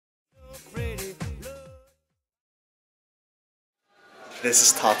This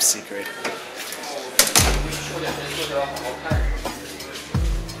is top secret.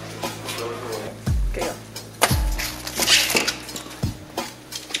 Okay, go.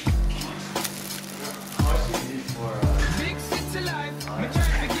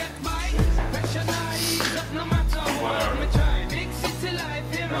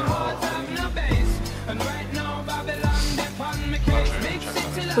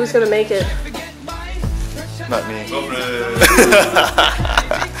 Who's gonna make it? Not me.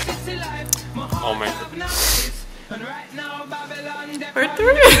 I'll make it. We're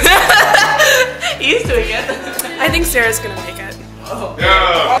through. He's doing it. I think Sarah's gonna make it.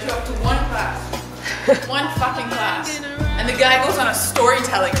 Yeah. Up to one class. One fucking class. And the guy goes on a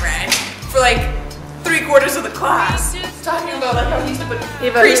storytelling rant for like 3/4 of the class. Talking about like how he used to put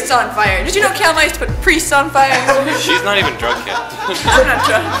priests on fire. Did you know Cal used to put priests on fire? She's not even drunk yet. I'm not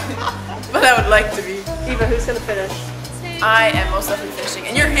drunk. But I would like to be. Eva, who's gonna finish? I am most likely finishing.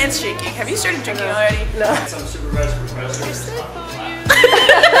 And your hand's shaking. Have you started drinking already? No. Some supervised professors.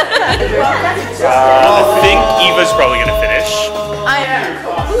 I think Eva's probably gonna finish. I am.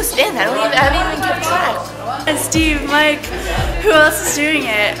 Who's in? I haven't even kept track. And Steve, Mike, who else is doing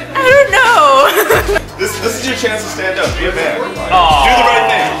it? I don't know. This is your chance to stand up. Be a man. Aww. Do the right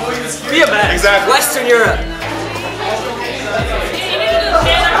thing. Be a man. Exactly. Western Europe.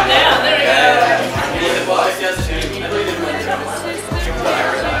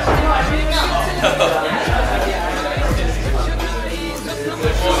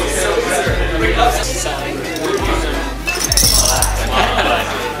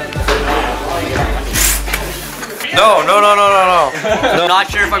 No. Not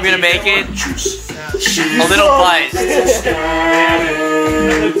sure if I'm gonna make it. A little biased. Yeah,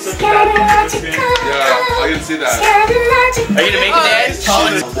 I can see that. Are you gonna make it, Dan?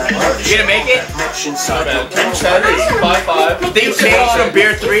 You gonna make it? 5-5. Things changed from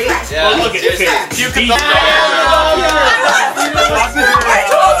beer 3? Yeah. Well, look at this. You can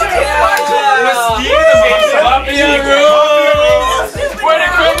Where the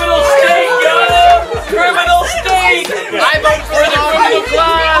criminal state go? Criminal state! I vote for the criminal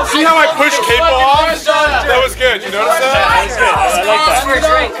class! See how I pushed Capo off? That was good. You notice that? That was good. I like that. For a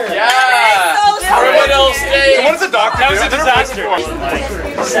drink. Yeah! Criminal state! What does the doctor do? That was a disaster. Don't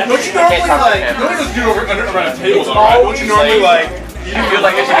you normally like, you don't just do around tables, alright? Don't you normally like, you feel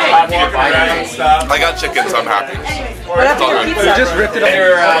like it's walking around and stuff? I got chicken, so I'm happy. What happened to your pizza? You just ripped it up. I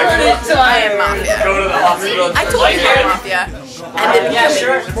am mafia. Go to the hospital. I told you I'm mafia. And then Yeah,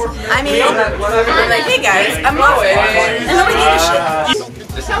 sure. I mean, I'm like, hey guys, I'm mafia. And nobody gave a shit.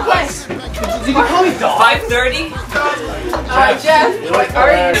 Did you call me dog? 5:30? Jeff, how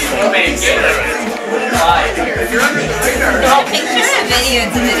are you?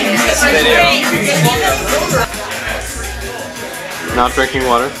 Not drinking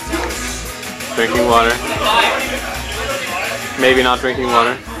water. Drinking water. Maybe not drinking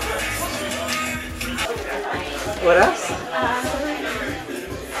water. What else?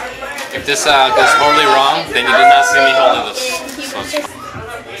 If this goes horribly wrong, then you did not see me holding this.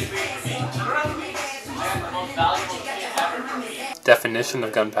 Definition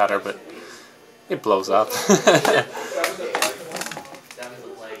of gunpowder, but it blows up. So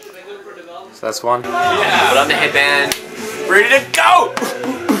that's one. Put on the headband. Ready to go!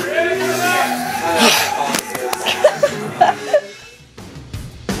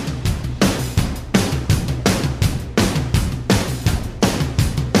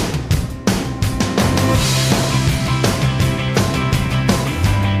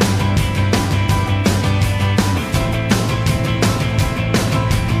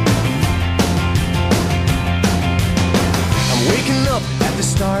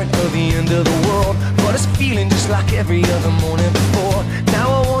 Start of the end of the world, but it's feeling just like every other morning before. Now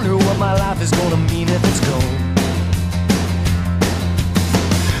I wonder what my life is gonna mean if it's gone.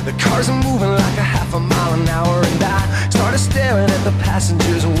 The cars are moving like a half a mile an hour, and I started staring at the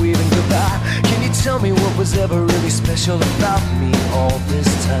passengers and waving goodbye. Can you tell me what was ever really special about me all this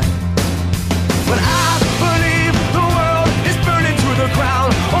time? But I believe the world is burning to the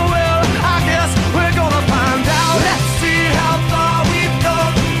ground. Oh well, I guess we're gonna find out. Let's see how far we've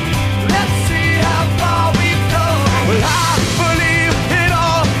come. Let's see how far we've come. Well, I believe it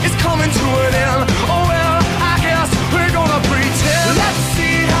all is coming to an end. Oh well, I guess we're gonna pretend. Let's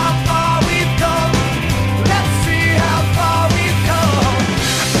see how far we've come. Let's see how far we've come.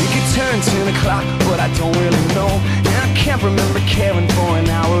 We could turn 10 o'clock, but I don't really know. And I can't remember caring for an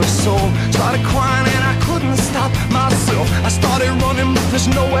hour or so. Started crying and I couldn't stop myself. I started running, but there's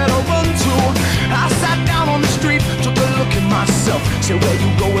nowhere to run to. I sat down on the street, took a look at myself. Said, where you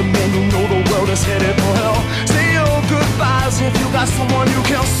going, man? You know the world is headed for hell. Say, oh, goodbye. goodbyes if you got someone you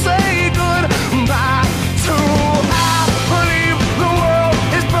can say goodbye to.